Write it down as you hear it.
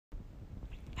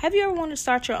Have you ever wanted to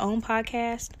start your own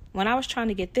podcast? When I was trying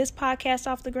to get this podcast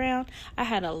off the ground, I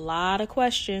had a lot of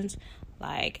questions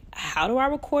like, how do I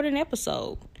record an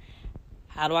episode?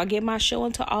 How do I get my show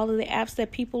into all of the apps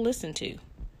that people listen to?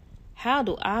 How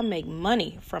do I make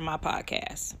money from my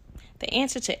podcast? The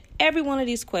answer to every one of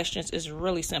these questions is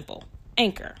really simple.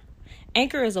 Anchor.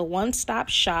 Anchor is a one-stop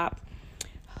shop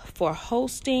for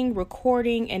hosting,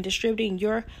 recording, and distributing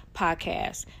your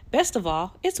podcast. Best of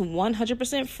all, it's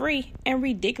 100% free and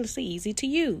ridiculously easy to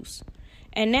use.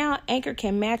 And now Anchor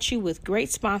can match you with great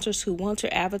sponsors who want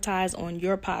to advertise on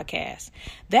your podcast.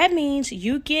 That means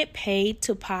you get paid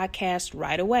to podcast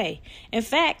right away. In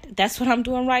fact, that's what I'm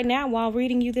doing right now while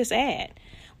reading you this ad.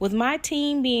 With my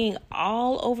team being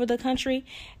all over the country,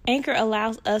 Anchor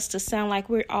allows us to sound like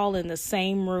we're all in the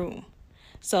same room.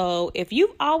 So if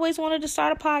you've always wanted to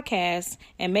start a podcast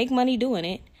and make money doing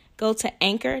it, go to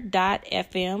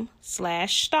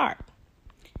anchor.fm/start.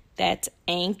 That's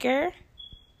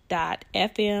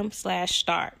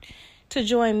anchor.fm/start to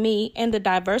join me and the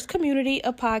diverse community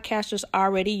of podcasters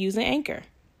already using Anchor.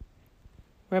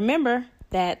 Remember,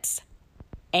 that's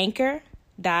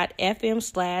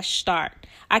anchor.fm/start.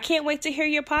 I can't wait to hear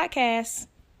your podcast.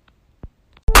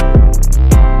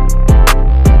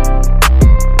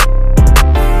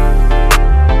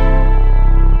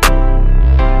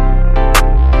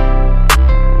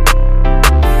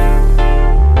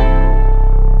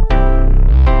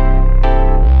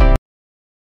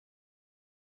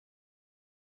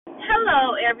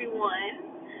 Hello, everyone.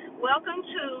 Welcome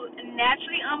to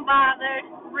Naturally Unbothered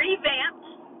Revamped.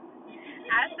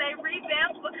 I say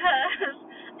revamped because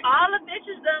all the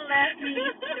bitches done left me.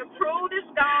 The prude is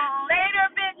gone. Later,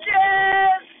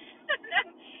 bitches!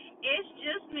 It's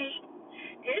just me.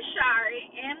 It's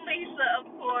Shari and Lisa, of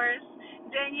course.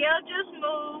 Danielle just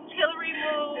moved. Hillary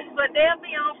moved. But they'll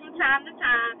be on from time to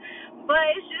time. But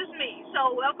it's just me.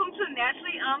 So welcome to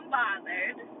Naturally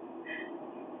Unbothered.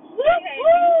 Hey.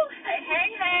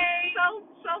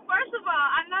 So first of all,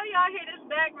 I know y'all hear this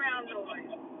background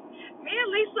noise. Me and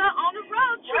Lisa on the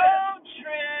road trip.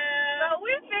 So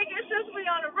we figured since we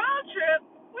on a road trip,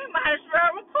 we might as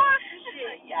well record some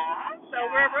shit. So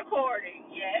we're recording.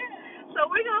 Yeah. So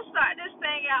we're going to start this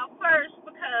thing out first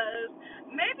because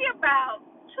maybe about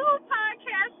 2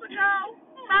 podcasts ago,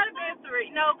 might have been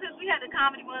 3. No, because we had the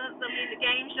comedy ones, the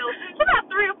game shows. So about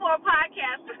 3 or 4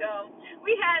 podcasts ago,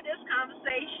 we had this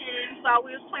conversation while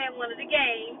we was playing one of the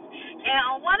games. And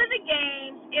on one of the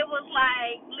games, it was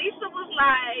like, Lisa was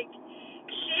like,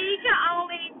 she can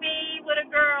only be with a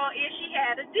girl if she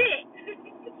had a dick.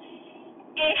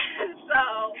 And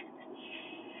so,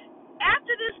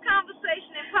 after this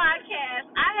conversation and podcast,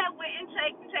 I had went and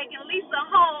taken Lisa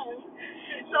home.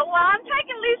 So while I'm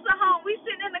taking Lisa home, we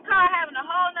sitting in the car having a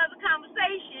whole nother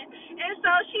conversation. And so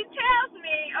she tells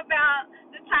me about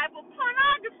the type of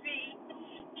pornography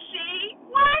she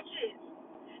watches.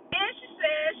 And she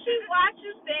says she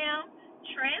watches them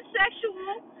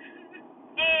transsexual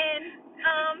and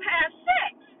have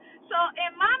sex. So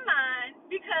in my mind,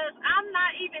 because I'm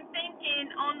not even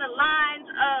thinking on the lines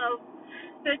of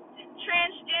the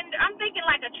transgender, I'm thinking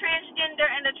like a transgender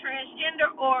and a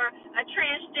transgender, or a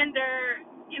transgender,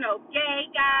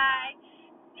 gay guy.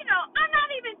 I'm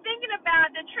not even thinking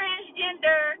about the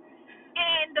transgender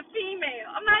and the female.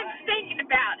 I'm not even thinking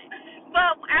about it.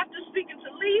 But after speaking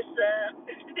to Lisa,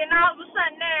 then all of a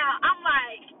sudden now I'm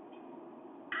like,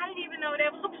 I didn't even know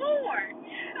there was a porn.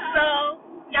 So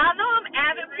y'all know I'm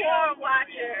avid porn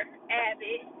watcher,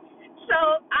 avid. So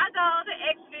I go to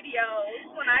X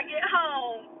videos when I get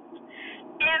home,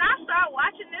 and I start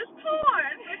watching this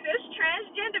porn with this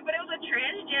transgender, but it was a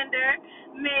transgender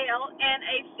male and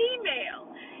a female.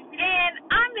 And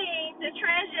I mean, the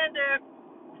transgender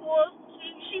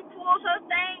she pulls her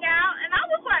thing out, and I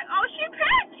was like, oh, she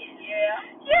packing. Yeah,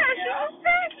 she was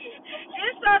packing.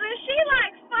 And so then she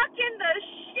like fucking the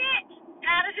shit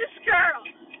out of this girl.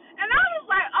 And I was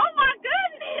like, oh my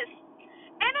goodness.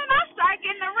 And then I start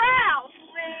getting aroused.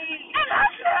 And I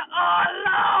said, oh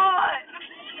Lord.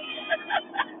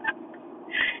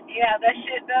 Yeah, that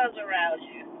shit does arouse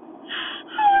you. I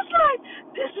was like,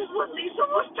 this is what Lisa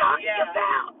was talking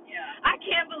about. Yeah. I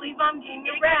can't believe I'm getting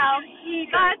aroused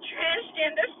by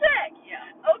transgender sex. Yeah.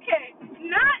 Okay,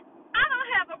 I don't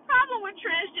have a problem with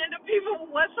transgender people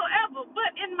whatsoever,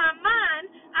 but in my mind,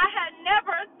 I had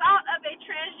never thought of a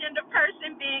transgender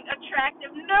person being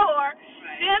attractive, nor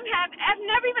I've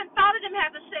never even thought of them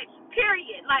having sex,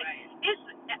 period. Like,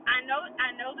 I know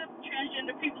that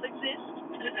transgender people exist,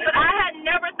 but I had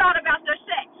never thought about their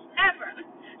sex, ever.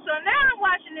 So now I'm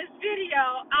watching this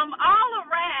video, I'm all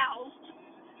aroused,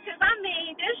 because I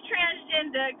mean, this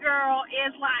transgender girl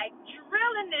is like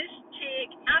drilling this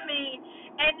chick. I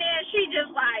And then she just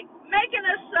like making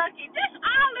us suck it, just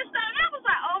all this stuff. And I was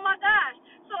like, oh my gosh.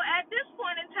 So at this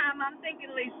point in time, I'm thinking,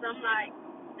 Lisa, I'm like,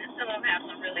 And some of them have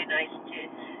some really nice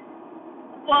tits.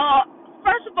 well,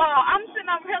 first of all, I'm sitting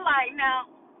over here like, now,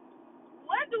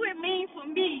 what do it mean for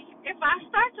me if I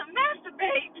start to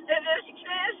masturbate to this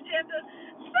transgender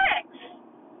sex?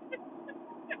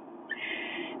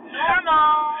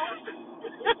 Normal.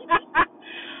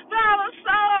 But I was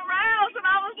so aroused, and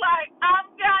I was like, I'm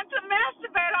going to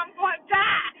masturbate. I'm going to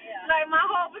die. Yeah. Like, my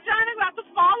whole vagina about to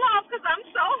fall off because I'm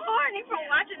so horny from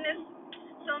watching this.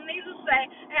 So, needless to say,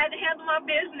 I had to handle my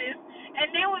business.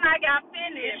 And then when I got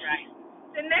finished, Right.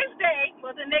 the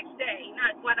next day,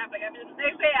 not what I got finished, the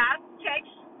next day I text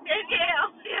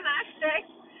Danielle, and I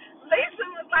text Lisa,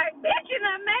 was like, bitch, you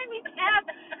done made me have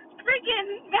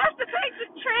freaking masturbate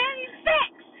to tranny sex.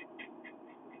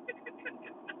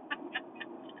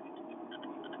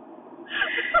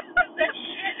 That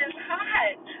shit is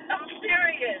hot. I'm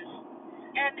serious.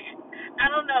 And I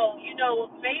don't know,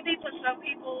 maybe for some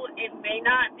people it may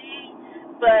not be,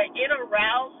 but it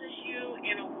arouses you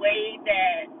in a way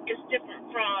that is different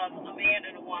from a man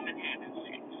and a woman having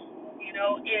sex.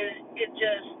 It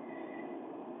just,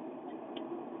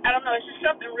 I don't know, it's just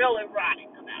something real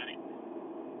erotic about it.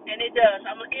 And it does.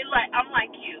 I'm like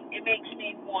you. It makes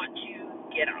me want to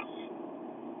get off.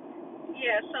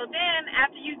 Yeah, so then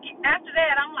after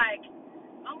that, I'm like,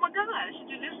 oh my gosh,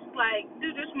 do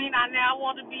this mean I now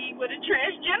want to be with a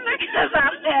transgender because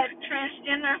I've had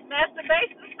transgender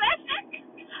masturbation session?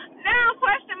 Now I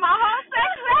question my whole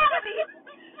sexuality.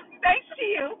 Thanks to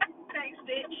you. Thanks,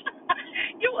 bitch.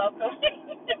 You're welcome. I'm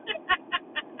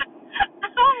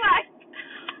like,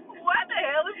 what the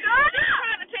hell is going Just on?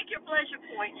 trying to take your pleasure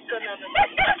points to another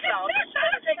level. That's all. Just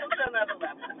trying to take them to another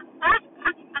level.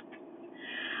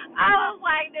 I was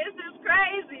like, this is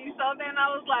crazy. So then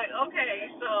I was like, okay,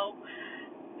 so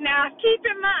now keep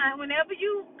in mind, whenever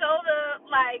you go to,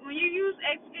 like, when you use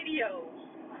X videos,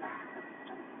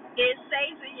 it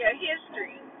saves in your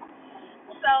history.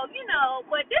 So,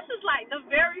 but this is like the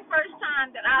very first time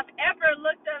that I've ever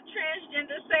looked up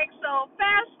transgender sex. So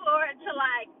fast forward to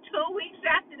like 2 weeks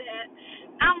after that,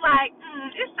 I'm like,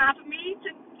 it's time for me to,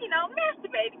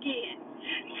 masturbate again.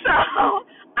 So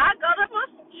I go to my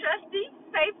trusty,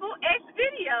 faithful X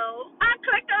videos. I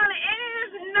clicked on it, and it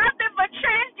is nothing but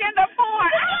transgender porn.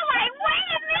 I was like, wait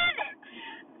a minute.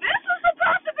 This was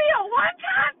supposed to be a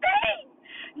one-time thing.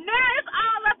 Now it's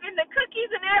all up in the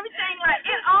cookies and everything. Like,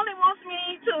 it only wants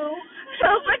me to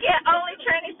look at only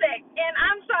tranny sex. And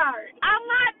I'm sorry, I'm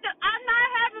not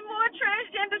having more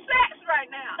transgender sex right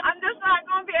now. I'm just not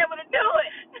gonna be able to do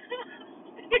it.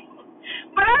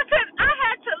 But I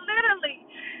had to literally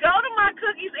go to my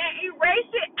cookies and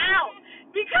erase it out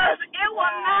because it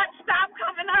will not stop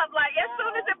coming up. Like, as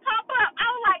soon as it popped up, I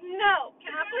was like, no.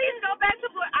 Can I please go back to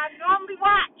what I normally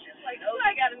watch? It's like,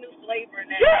 I got a new flavor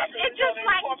now. Yes,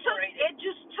 So it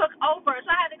just took over. So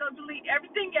I had to go delete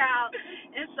everything out.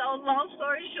 And so, long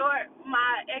story short,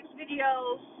 my X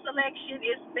video selection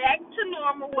is back to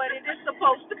normal, what it is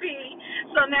supposed to be.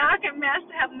 So now I can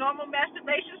have normal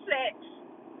masturbation sex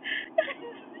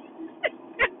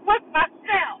with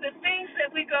myself. The things that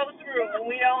we go through when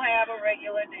we don't have a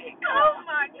regular dick. Oh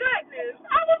my goodness.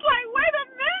 I was like, wait a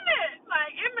minute.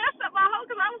 Like, it messed up my whole,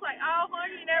 because I was like all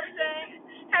horny and everything.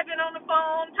 Had been on the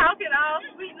phone, talking all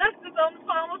sweet nothings on the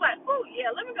phone. I was like, oh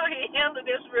yeah, let me go ahead and handle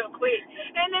this real quick.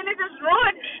 And then it just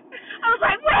ruined it. I was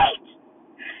like, wait.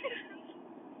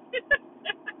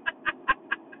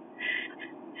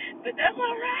 But that's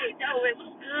all right. No, it's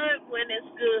good when it's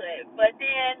good. But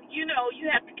then, you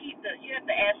have to you have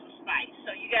to add some spice.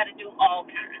 So you got to do all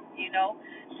kinds,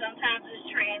 Sometimes it's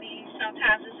tranny,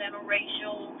 sometimes it's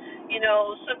interracial,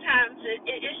 sometimes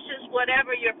it's just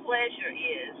whatever your pleasure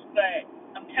is. But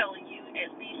I'm telling you,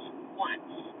 at least once.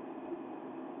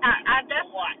 I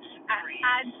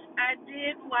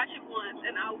did watch it once,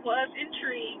 and I was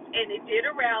intrigued, and it did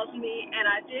arouse me, and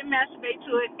I did masturbate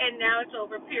to it, and now it's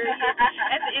over. Period.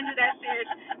 At the end of that series,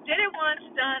 did it once,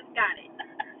 done, got it.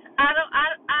 I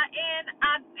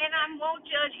won't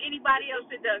judge anybody else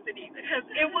that does it either, because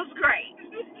it was great,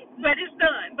 but it's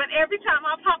done. But every time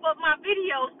I pop up my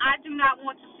videos, I do not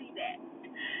want to see that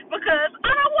because I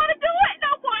don't want to do it.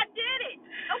 No more. I did it.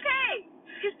 Okay,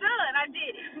 it's done. I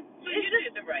did it. So you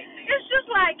did the right thing. It's just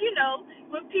like,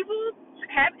 when people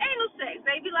have anal sex,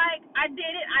 they be like, I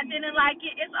did it, I didn't like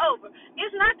it, it's over.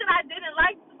 It's not that I didn't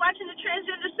like watching the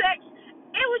transgender sex.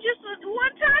 It was just a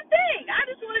one-time thing. I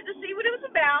just wanted to see what it was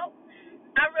about.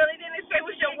 I really didn't expect it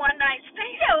was your one-night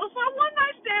stand. Yeah, it was my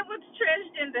one-night stand with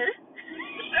transgender.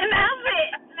 And that was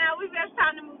it. Now it's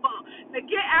time to move on. Now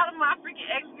get out of my freaking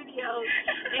X videos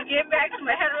and Get back to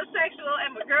my heterosexual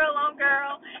and my girl on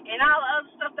girl and all the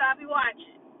other stuff that I be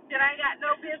watching that I ain't got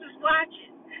no business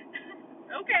watching.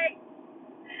 Okay.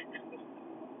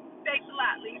 Thanks a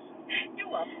lot, Lisa.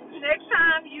 You're welcome. Next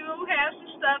time you have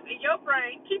some stuff in your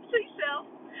brain, keep it to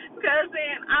yourself, because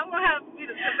then I'm gonna have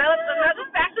you to develop another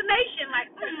fascination.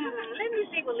 Like, let me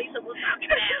see what Lisa was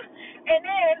talking about, and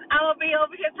then I'm gonna be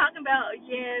over here talking about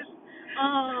yes,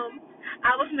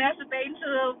 I was masturbating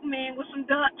to a man with some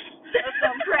ducks or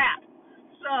some crap.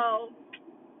 So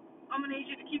I'm gonna need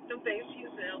you to keep them things to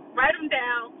yourself. Write them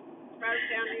down there,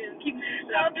 and keep them to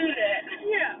yourself. I'll do that.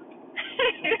 Yeah.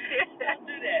 I'll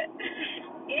do that.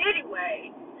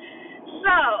 Anyway,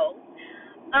 so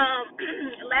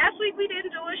last week we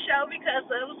didn't do a show because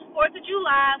it was the 4th of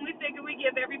July, and we figured we'd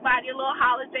give everybody a little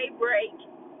holiday break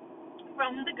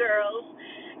from the girls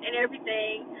and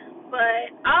everything.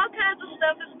 But all kinds of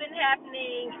stuff has been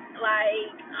happening.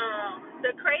 Like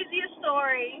the craziest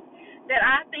story that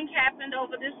I think happened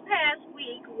over this past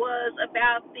week was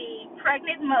about the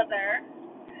pregnant mother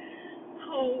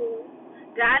who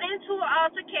got into an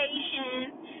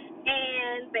altercation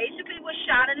and basically was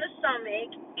shot in the stomach,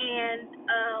 and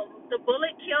the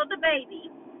bullet killed the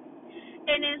baby.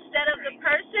 And instead of the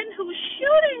person who's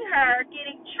shooting her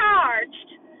getting charged,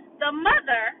 the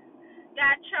mother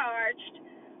got charged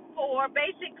for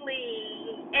basically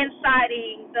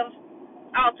inciting the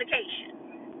altercation.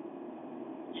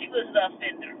 She was the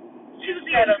offender. She was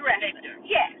the aggressor.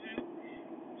 Yes.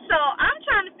 So I'm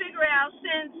trying to figure out,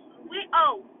 since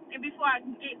and before I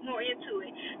can get more into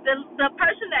it, the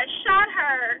person that shot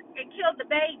her and killed the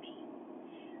baby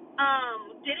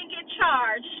didn't get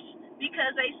charged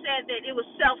because they said that it was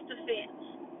self-defense.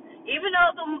 Even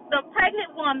though the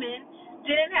pregnant woman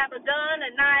didn't have a gun,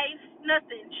 a knife,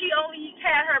 nothing. She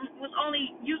was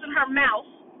only using her mouth.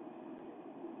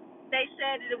 They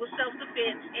said that it was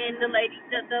self-defense, and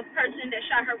the person that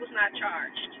shot her was not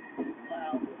charged.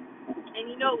 Wow. And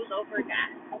it was over a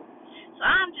guy. So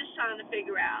I'm just trying to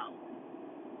figure out,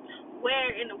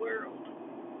 where in the world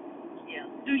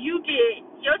do you get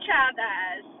your child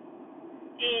dies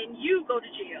and you go to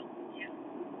jail? Yeah.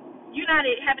 You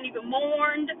haven't even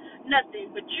mourned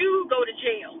nothing, but you go to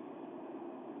jail.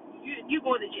 You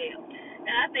go to jail.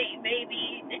 And I think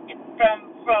maybe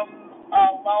from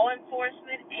a law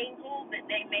enforcement angle that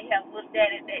they may have looked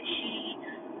at it that she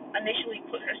initially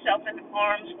put herself in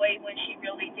harm's way when she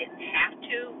really didn't have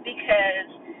to,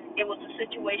 because it was a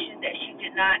situation that she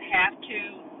did not have to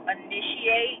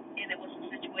initiate, and it was a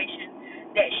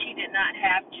situation that she did not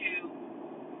have to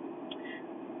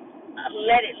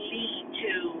let it lead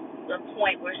to the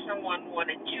point where someone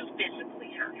wanted to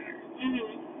physically hurt her.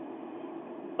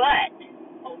 Mm-hmm. But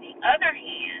on the other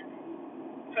hand,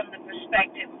 from the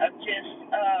perspective of just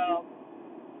a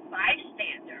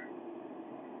bystander,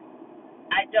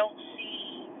 I don't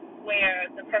see where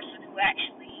the person who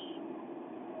actually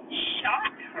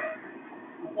shot her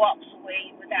walks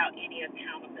away without any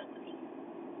accountability.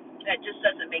 That just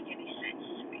doesn't make any sense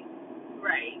to me.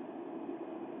 Right.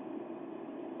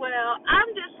 Well, I'm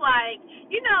just like,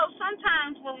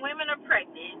 sometimes when women are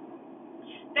pregnant,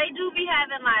 they do be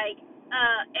having like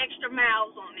extra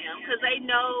mouths on them, because they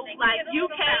know, like,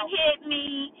 you can't hit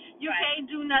me, you can't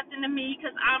do nothing to me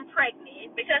because I'm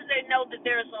pregnant. Because they know that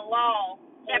there's a law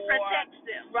that protects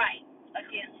them. Right.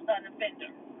 Against an offender.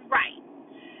 Right.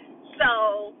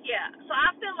 So, yeah. So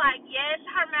I feel like, yes,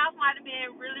 her mouth might have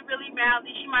been really, really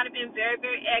mouthy. She might have been very,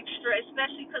 very extra,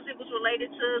 especially because it was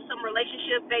related to some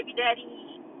relationship, baby daddy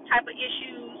type of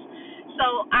issues.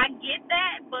 So I get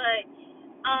that, but,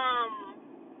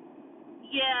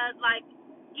 yeah, like,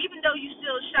 even though you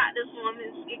still shot this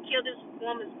woman and killed this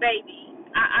woman's baby,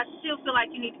 I still feel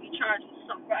like you need to be charged with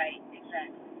something. Right,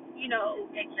 exactly.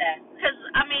 Exactly. Because,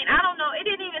 I don't know. It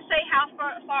didn't even say how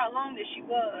far along that she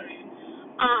was.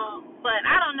 But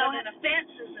I don't know. But an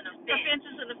offense is an offense. Offense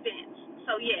is an offense.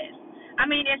 So, yes.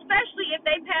 Especially if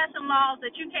they pass some laws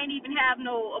that you can't even have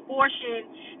no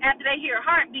abortion after they hear a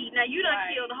heartbeat. Now, you done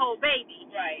killed the whole baby.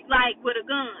 Right. Like, with a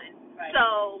gun. Right.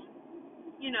 So,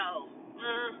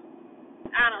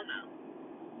 I don't know.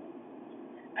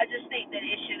 I just think that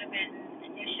it should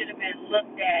have been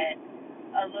looked at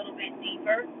a little bit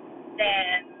deeper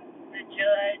than the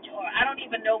judge, or I don't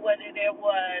even know whether there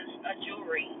was a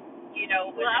jury,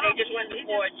 whether they just went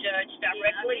before a judge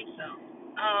directly. Yeah,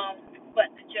 I think so. But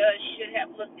the judge should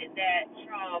have looked at that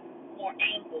from more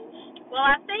angles. Well,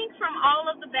 I think from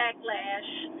all of the backlash,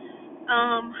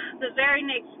 the very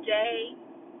next day,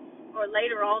 or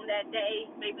later on that day,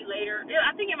 maybe later.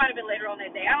 I think it might have been later on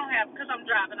that day. Because I'm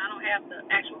driving, I don't have the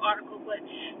actual article, but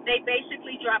they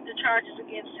basically dropped the charges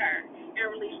against her and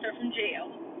released her from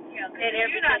jail. Yeah, because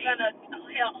if you're not going to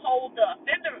hold the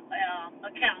offender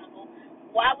accountable,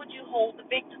 why would you hold the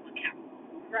victim accountable?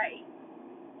 Right.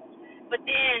 But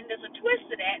then there's a twist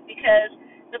to that because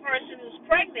the person who's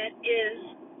pregnant is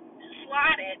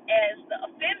slotted as the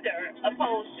offender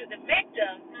opposed to the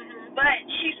victim, but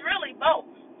she's really both.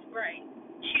 Right.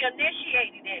 She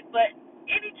initiated it, but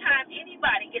anytime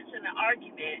anybody gets in an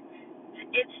argument,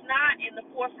 it's not in the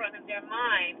forefront of their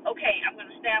mind, okay, I'm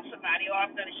going to stab somebody or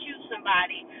I'm going to shoot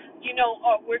somebody,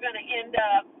 or we're going to end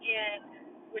up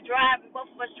we're driving,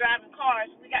 both of us driving cars,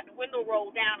 we got the window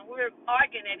rolled down and we're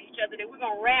arguing at each other that we're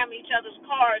going to ram each other's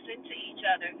cars into each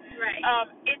other. Right.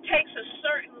 It takes a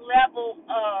certain level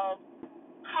of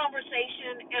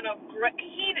conversation and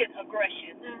heated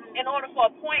aggression in order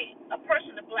for a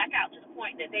person to black out to the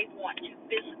point that they want to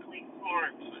physically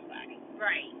harm somebody.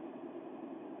 Right.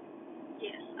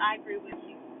 Yes, I agree with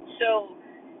you. So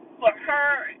for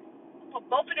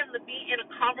both of them to be in a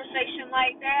conversation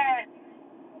like that,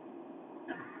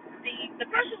 the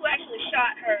person who actually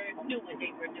shot her knew what they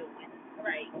were doing.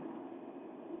 Right.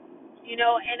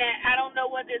 And I don't know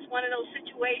whether it's one of those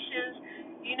situations,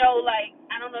 like,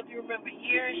 I don't know if you remember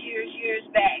years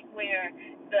back where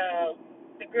the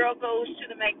girl goes to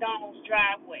the McDonald's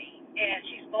driveway and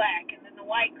she's black, and then the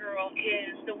white girl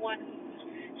is the one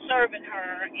who's serving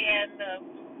her, and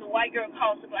the white girl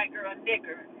calls the black girl a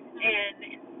nigger, and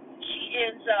she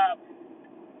ends up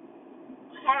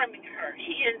harming her.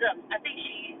 I think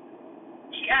she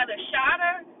either shot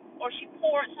her or she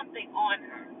poured something on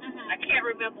her. I can't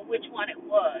remember which one it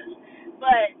was.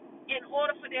 But in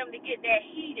order for them to get that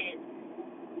heated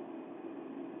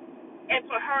and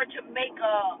for her to make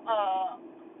a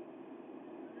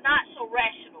not so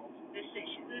rational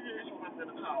decision, that's what I'm going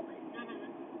to call it,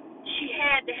 she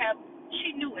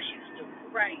knew what she was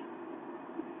doing. Right.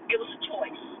 It was a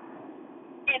choice.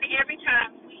 And every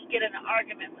time we get in an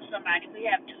argument with somebody, we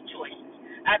have two choices.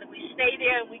 Either we stay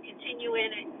there and we continue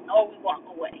in it, or we walk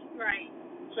away. Right.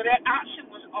 So that option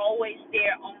was always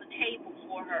there on the table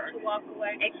for her. To walk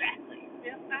away. Exactly.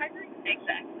 Yep, I agree.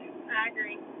 Exactly. I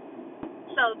agree.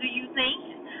 So do you think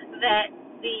that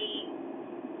the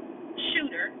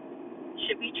shooter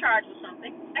should be charged with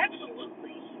something?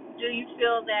 Absolutely. Do you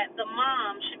feel that the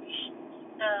mom should be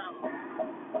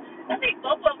I think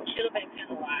both of them should have been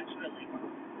penalized, really.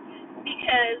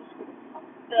 Because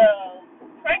the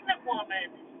pregnant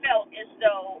woman felt as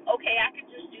though, okay, I can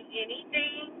just do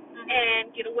anything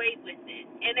and get away with it.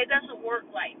 And it doesn't work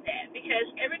like that. Because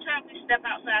every time we step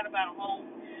outside of our home,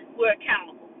 we're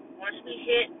accountable once we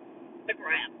hit the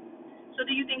ground. So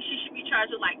do you think she should be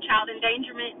charged with, like, child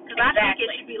endangerment? Because I think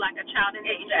it should be like a child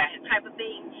endangerment type of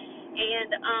thing. And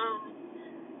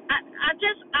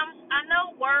I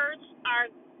know words are,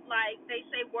 like, they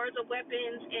say words are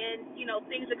weapons, and,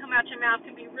 things that come out your mouth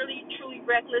can be really, truly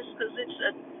reckless because it's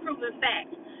a proven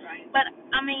fact. Right. But,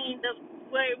 I mean,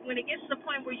 when it gets to the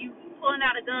point where you pulling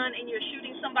out a gun and you're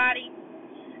shooting somebody,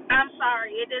 I'm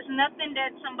sorry. There's nothing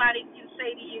that somebody can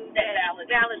say to you that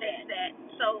validates that.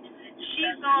 So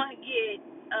she's going to get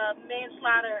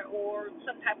manslaughter or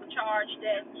some type of charge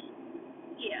that's,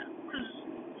 because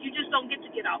you just don't get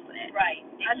to get off of that. Right,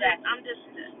 exactly.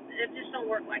 It just don't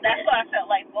work like That's that. why I felt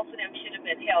like both of them should have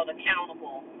been held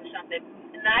accountable for something.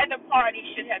 Neither party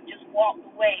should have just walked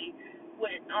away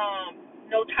with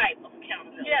no type of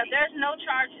accountability. Yeah, there's no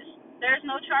charges. There's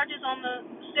no charges on the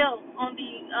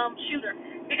shooter.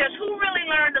 Because who really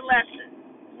learned the lesson?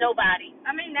 Nobody.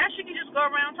 I mean, now she can just go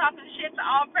around talking shit to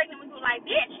all pregnant people like,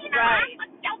 bitch, right. I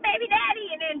fucked your baby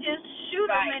daddy, and then just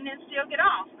shoot them and then still get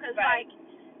off. Because, like,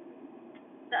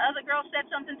 the other girl said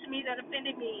something to me that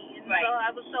offended me, and so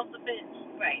I was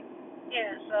self-defense. Right.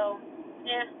 Yeah, so,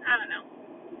 I don't know.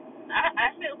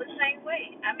 I feel the same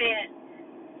way. I mean,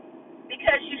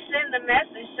 because you send the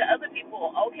message to other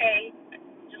people, okay,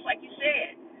 just like you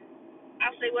said,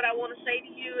 I'll say what I want to say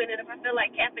to you, and then if I feel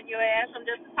like capping your ass, I'm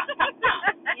just pop.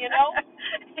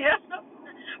 Yeah.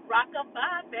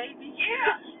 Rock-a-bye, baby.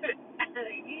 Yeah.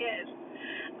 Yes.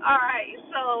 All right,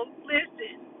 so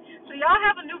listen. So y'all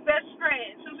have a new best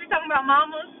friend. Since we're talking about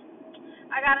mamas,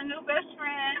 I got a new best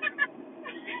friend.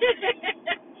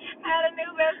 I had a new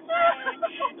best friend.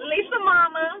 Lisa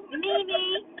Mama,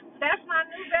 Mimi. That's my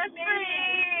new best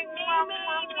friend. Mimi.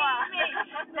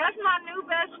 That's my new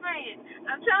best friend.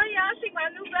 I'm telling y'all, she's my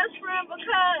new best friend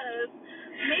because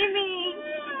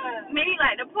Mimi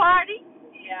like to party.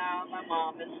 Yeah, my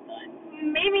mom is fun.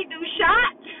 Mimi do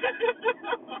shots.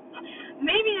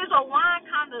 Mimi is a wine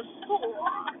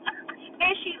connoisseur.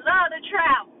 And she love to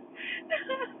travel.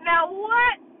 Now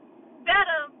what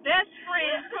better best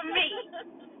friend for me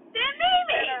than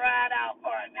Mimi? And a ride out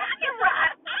partner. I can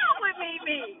ride out with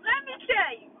Mimi. Let me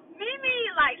tell you.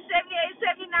 like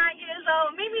 78, 79 years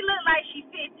old. Mimi look like she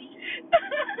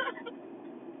 50.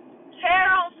 Hair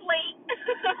on fleek.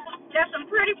 Got some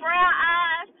pretty brown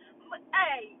eyes. But,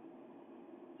 hey,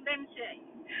 let me tell you.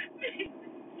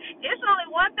 It's only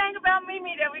one thing about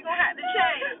Mimi that we're going to have to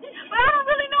change. But I don't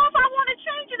really know if I want to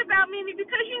change it about Mimi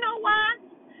because you know why?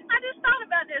 I just thought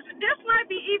about this. This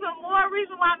might be even more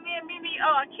reason why me and Mimi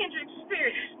are kindred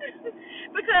spirits.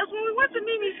 Because when we went to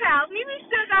Mimi's house, Mimi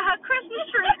still got her Christmas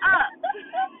tree up.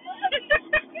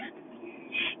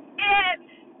 And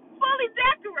fully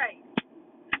decorated.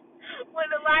 With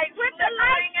the lights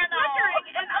flickering and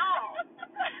all.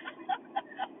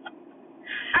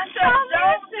 I said,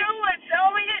 don't do it.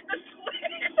 Don't hit the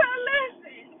switch. So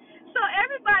listen. So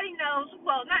everybody knows,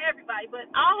 well, not everybody, but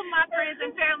all of my friends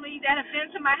and family that have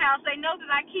been to my house, they know that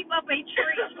I keep up a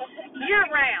tree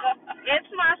year-round.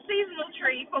 It's my seasonal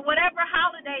tree for whatever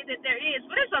holiday that there is,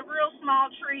 but it's a real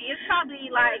small tree. It's probably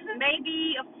like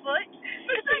maybe a foot.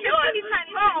 It's like a teeny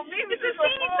tiny tree. It's a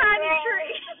teeny tiny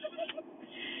tree.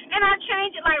 And I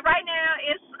change it, like right now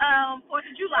it's 4th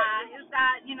of July. It's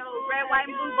got, red, white,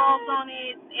 and blue bulbs on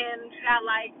it, and it's got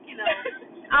like,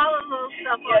 all the little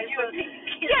stuff on it. So,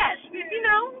 yes,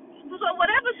 so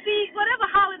whatever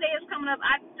holiday is coming up,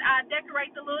 I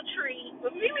decorate the little tree.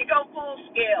 But Mimi go full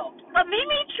scale. But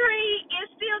Mimi tree is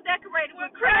still decorated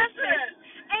with presents.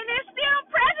 And there's still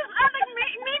presents under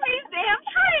Mimi's damn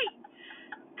tree.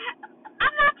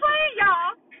 I'm not playing,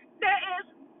 y'all. There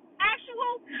is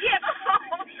actual gifts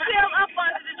still up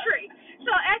under the tree. So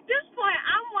at this point,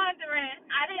 I'm wondering,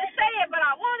 I didn't say it, but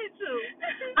I wanted to.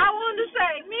 I wanted to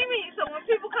say, Mimi, so when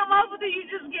people come over, do you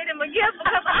just get him a gift?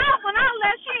 Because when I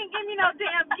left, she didn't give me no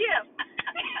damn gift.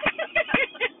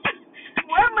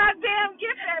 Where my damn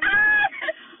gift at, Mimi?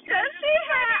 Because she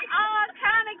had all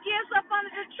kind of gifts up under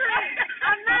the tree.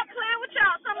 I'm not playing with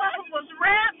y'all. Some of them was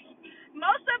wrapped.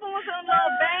 Most of them was in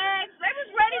little bags. They was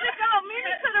ready to go.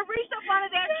 Mimi could have reached up under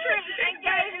that tree and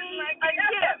gave me a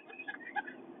gift.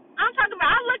 I'm talking about,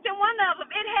 I looked at one of them.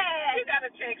 It had... You got to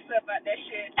check stuff about that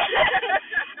shit.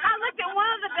 I looked at one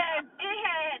of the bags. It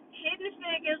had Hidden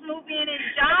Figures movie in it,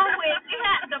 John Wick. It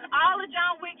had all the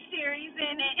John Wick series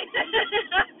in it.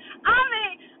 I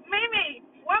mean, Mimi,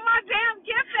 where my damn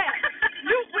gift at?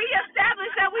 We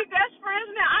established that we best friends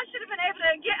now. I should have been able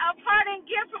to get a parting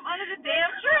gift from under the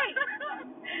damn tree.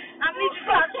 I need to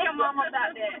talk to your mama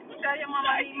about that. Tell your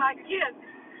mama I need my gift.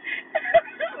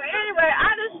 Well, anyway, I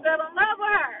just fell in love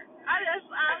with her. I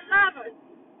love her.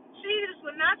 She just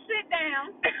would not sit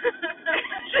down.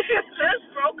 She just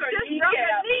broke her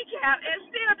kneecap and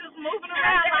still just moving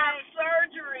around like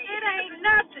surgery. It ain't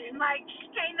nothing. Like,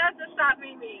 can't nothing stop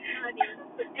me, honey.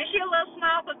 And she a little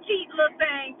small, petite little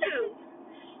thing, too.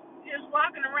 Just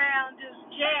walking around, just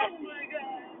jazzy. Oh, my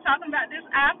God. Talking about this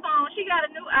iPhone. She got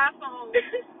a new iPhone.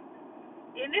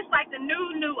 And it's like the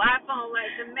new iPhone,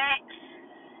 like the Max.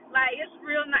 Like, it's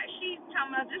real nice. She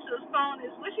talking about this is phone.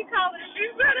 What she call it? She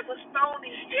said it was phony.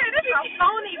 Yeah, this is a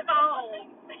phony phone.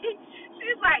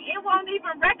 She's like, it won't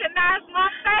even recognize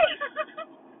my face.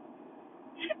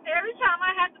 Every time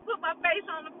I have to put my face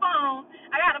on the phone,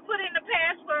 I got to put in the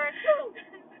password, too.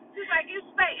 She's like,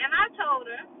 it's fake. And I told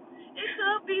her, it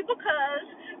could be because,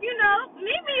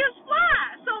 Mimi is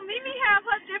fly. So Mimi have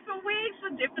her different wigs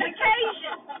for different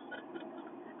occasions.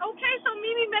 Okay, so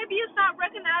Mimi, maybe it's not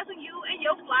recognizing you in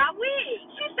your fly wig.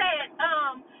 She said,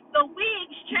 the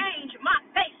wigs change. My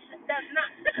face does not.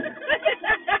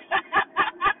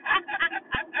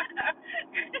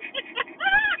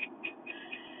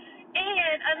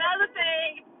 And another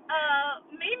thing,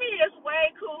 Mimi is way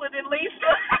cooler than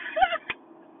Lisa.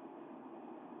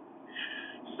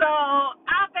 So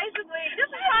I basically, this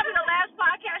is probably the last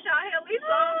podcast y'all hear Lisa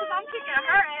on because I'm kicking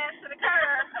her ass to the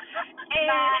curb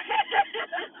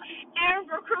and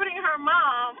recruiting her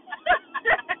mom.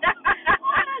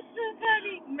 That's so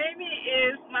funny. Mimi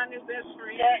is my new best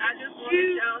friend. That I just wanted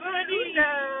y'all to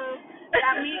know.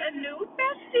 Got me a new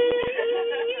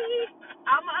bestie.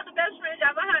 All my other best friends,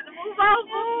 y'all gonna have to move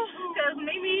over because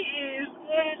Mimi is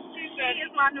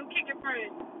my new kicking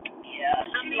friend. Yeah,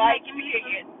 she likes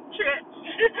kicking trips.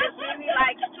 Mimi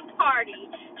likes to party.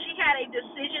 She had a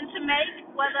decision to make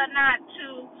whether or not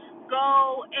to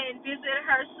go and visit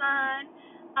her son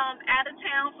out of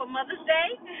town for Mother's Day,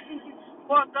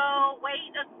 or go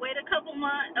wait a couple a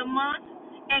month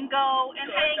and go and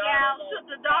hang out to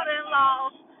the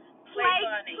daughter-in-law's play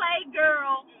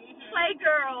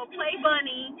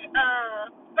bunny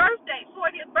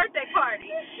 40th birthday party.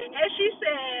 And she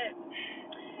said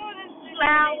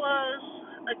flowers,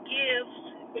 a gift,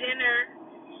 dinner,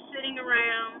 sitting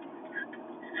around,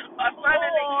 fun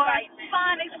and excitement.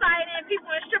 Fun, exciting,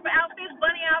 people in stripper outfits,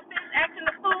 bunny outfits. acting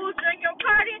the fool during your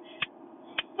party,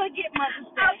 forget Mother's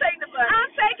Day. I'll take the bunny.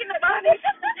 I'm taking the bunnies.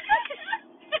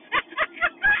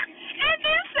 And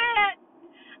then said,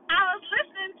 I was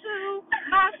listening to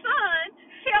my son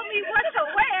tell me what to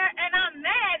wear, and I'm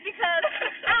mad because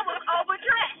I was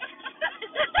overdressed.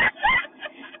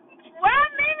 Well,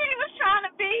 Mimi was trying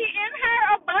to be in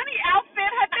a bunny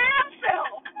outfit her damn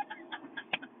self.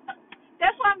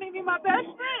 That's why Mimi my best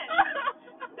friend.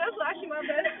 That's why she my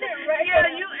best friend, right? Yeah,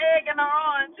 there. you egging her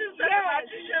on. Just talking about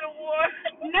you should have worn.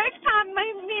 Next time,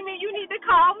 Mimi, you need to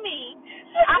call me.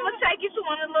 I'm going to take you to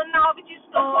one of the little novelty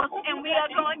stores, and we are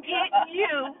going to get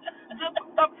you the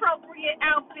appropriate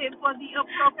outfit for the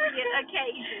appropriate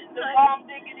occasion. The bomb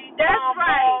diggity That's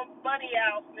right. bunny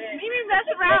outfit. Mimi mess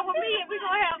around with me, and we're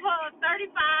going to have her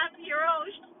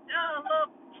 35-year-old little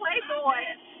playboy.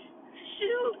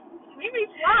 Shoot, Mimi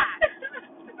fly.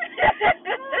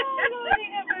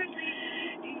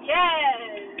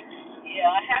 Yes. Yeah,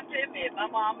 I have to admit, my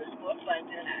mom is more fun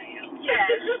than I am.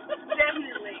 Yes,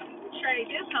 definitely. Trade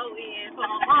this whole in for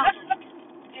my mom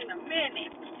in a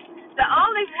minute. The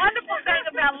only wonderful thing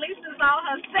about Lisa is all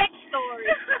her sex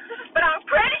stories. But I'm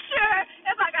pretty sure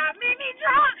if I got Mimi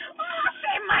drunk,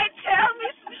 she might tell me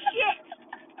some shit.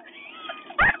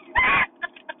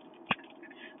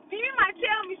 Mimi might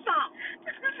tell me something.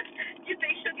 You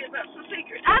think she'll give up some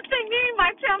secrets? I think Mimi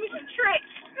might tell me some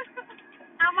tricks.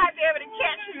 I might be able to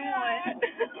catch me one.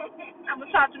 I'm going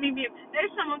to talk to Mimi.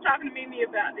 Next time I'm talking to Mimi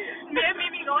about this. Me and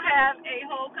Mimi going to have a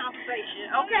whole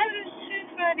conversation, okay? This is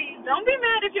too funny. Don't be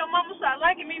mad if your mama start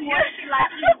liking me more than she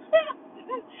likes you.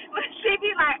 When she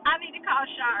be like, I need to call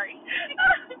Shari.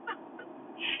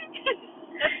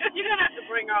 You're going to have to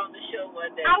bring her on the show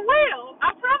one day. I will. I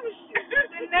promise you.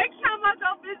 The next time I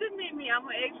go visit Mimi, I'm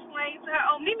going to explain to her.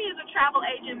 Oh, Mimi is a travel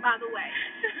agent, by the way.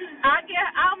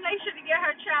 I'll make sure to get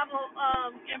her travel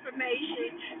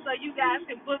information so you guys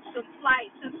can book some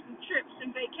flights and some trips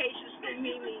and vacations for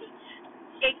Mimi.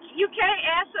 You can't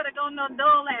ask her to go no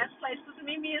dull ass place because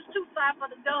Mimi is too far for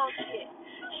the dull shit.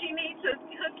 She needs to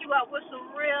hook you up with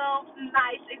some real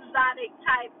nice exotic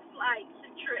type flights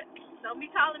and trips. Don't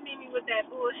be calling Mimi with that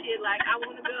bullshit like I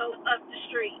want to go up the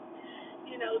street,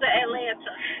 to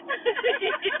Atlanta.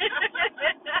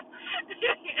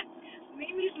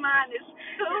 Mimi's mind is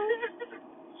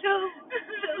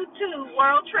too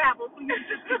world travel for you to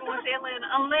just be going to Atlanta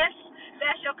unless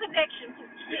that's your connection to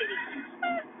the city.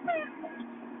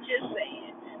 Just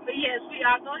saying. But yes, we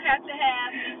are going to have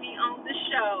Mimi on the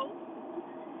show.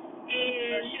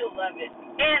 And she'll love it.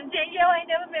 And Danielle ain't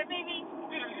never met Mimi.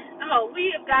 Oh, we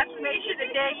have got to make sure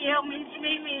that Danielle meets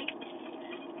Mimi,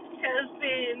 because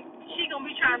then she gonna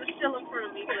be trying to steal her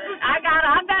from me. But I got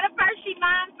her. I'm better first. She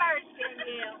mine first,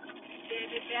 Danielle.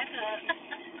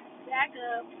 Back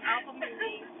up off of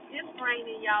Mimi. It's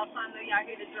raining, y'all, so I know y'all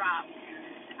hear the drop.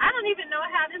 I don't even know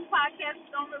how this podcast is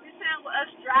gonna really sound with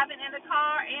us driving in the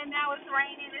car, and now it's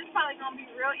raining. It's probably gonna be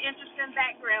real interesting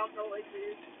background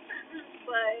noises.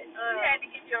 But we had to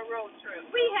give you a road trip.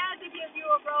 We had to give you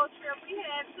a road trip. We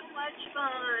had too much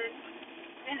fun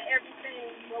and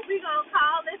everything. But we're gonna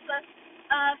call this a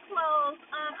close.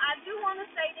 I do want to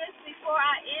say this before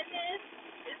I end this.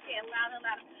 It's getting louder and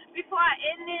louder. Before I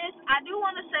end this, I do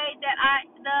want to say that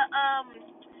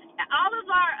all of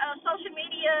our social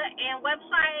media and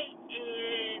website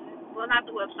not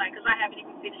the website because I haven't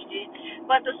even finished it,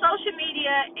 but the social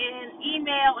media and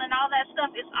email and all that stuff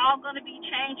is all going to be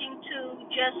changing to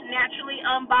just naturally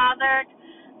unbothered.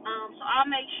 So I'll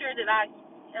make sure that I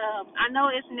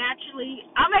know it's naturally.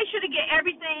 I'll make sure to get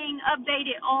everything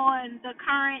updated on the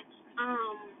current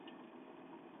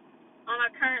on our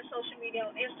current social media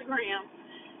on Instagram,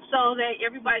 so that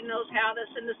everybody knows how to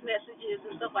send us messages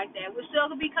and stuff like that. We're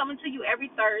still going to be coming to you every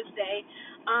Thursday.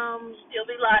 Still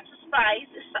be lots of spice.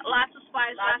 Lots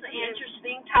of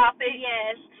interesting topics.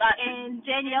 Yes. And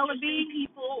Danielle will be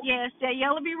people. Yes,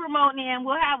 Danielle will be remote in.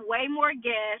 We'll have way more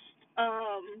guests.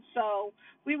 So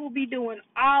we will be doing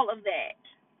all of that.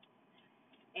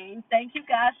 And thank you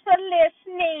guys for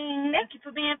listening. Thank you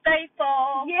for being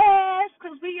faithful. Yes,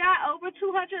 because we got over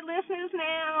 200 listeners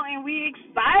now, and we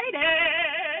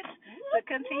excited to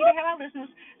continue to have our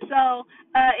listeners. So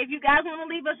if you guys want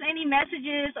to leave us any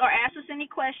messages or ask us any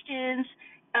questions,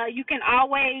 you can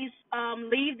always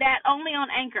leave that only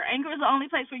on Anchor. Anchor is the only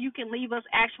place where you can leave us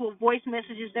actual voice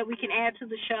messages that we can add to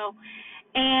the show.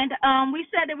 And we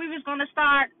said that we was going to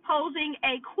start posing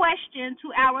a question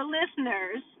to our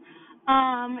listeners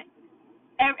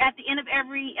at the end of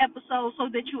every episode so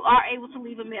that you are able to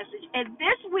leave a message. And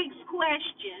this week's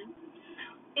question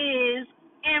is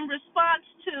in response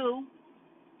to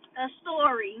a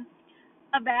story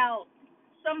about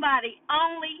somebody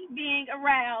only being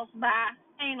aroused by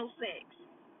anal sex.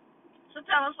 So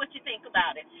tell us what you think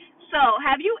about it. So,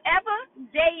 have you ever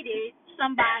dated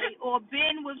somebody or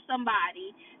been with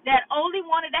somebody that only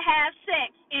wanted to have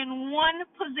sex in one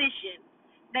position?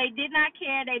 They did not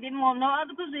care. They didn't want no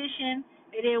other position.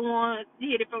 They didn't want to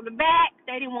hit it from the back.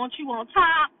 They didn't want you on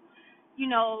top. You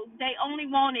know, they only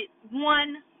wanted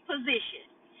one position.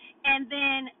 And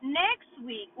then next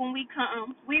week when we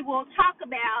come, we will talk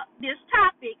about this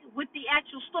topic with the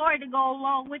actual story to go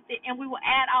along with it, and we will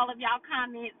add all of y'all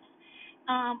comments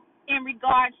in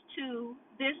regards to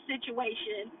this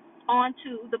situation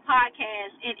onto the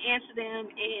podcast and answer them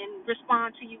and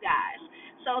respond to you guys.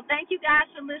 So thank you guys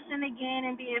for listening again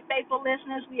and being faithful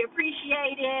listeners. We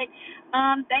appreciate it.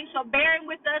 Thanks for bearing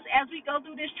with us as we go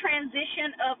through this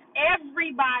transition of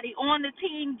everybody on the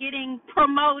team getting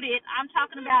promoted. I'm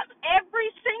talking about every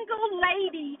single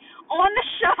lady on the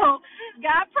show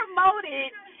got promoted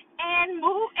and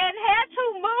had to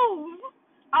move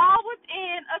all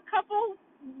within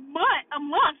a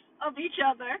month of each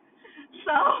other.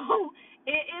 So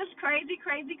it is crazy.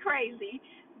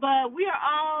 But we are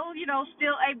all,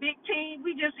 still a big team.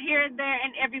 We just here, there,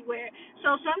 and everywhere.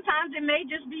 So sometimes it may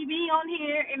just be me on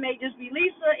here. It may just be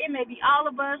Lisa. It may be all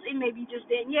of us. It may be just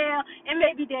Danielle. It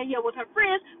may be Danielle with her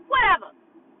friends. Whatever.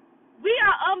 We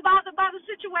are unbothered by the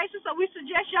situation, so we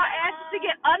suggest y'all asses to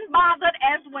get unbothered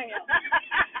as well.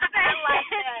 I like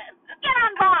that. Get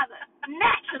unbothered.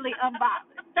 Naturally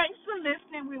unbothered. Thanks for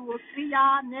listening. We will see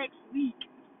y'all next week.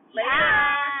 Later.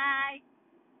 Bye.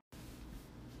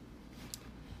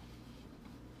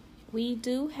 We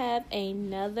do have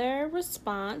another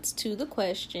response to the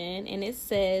question, and it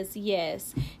says,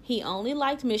 yes, he only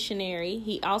liked missionary.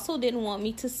 He also didn't want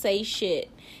me to say shit.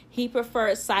 He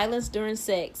preferred silence during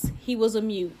sex. He was a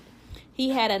mute.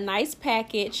 He had a nice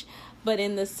package, but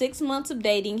in the 6 months of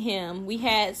dating him, we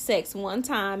had sex one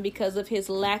time because of his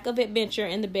lack of adventure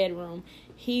in the bedroom.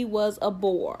 He was a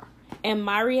bore. And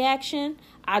my reaction,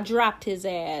 I dropped his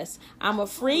ass. I'm a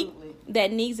freak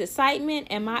that needs excitement,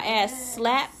 and my ass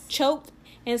slapped, choked,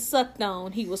 and sucked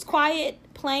on. He was quiet,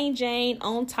 plain Jane,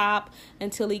 on top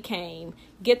until he came.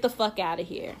 Get the fuck out of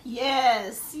here.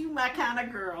 Yes, you my kind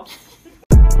of girl.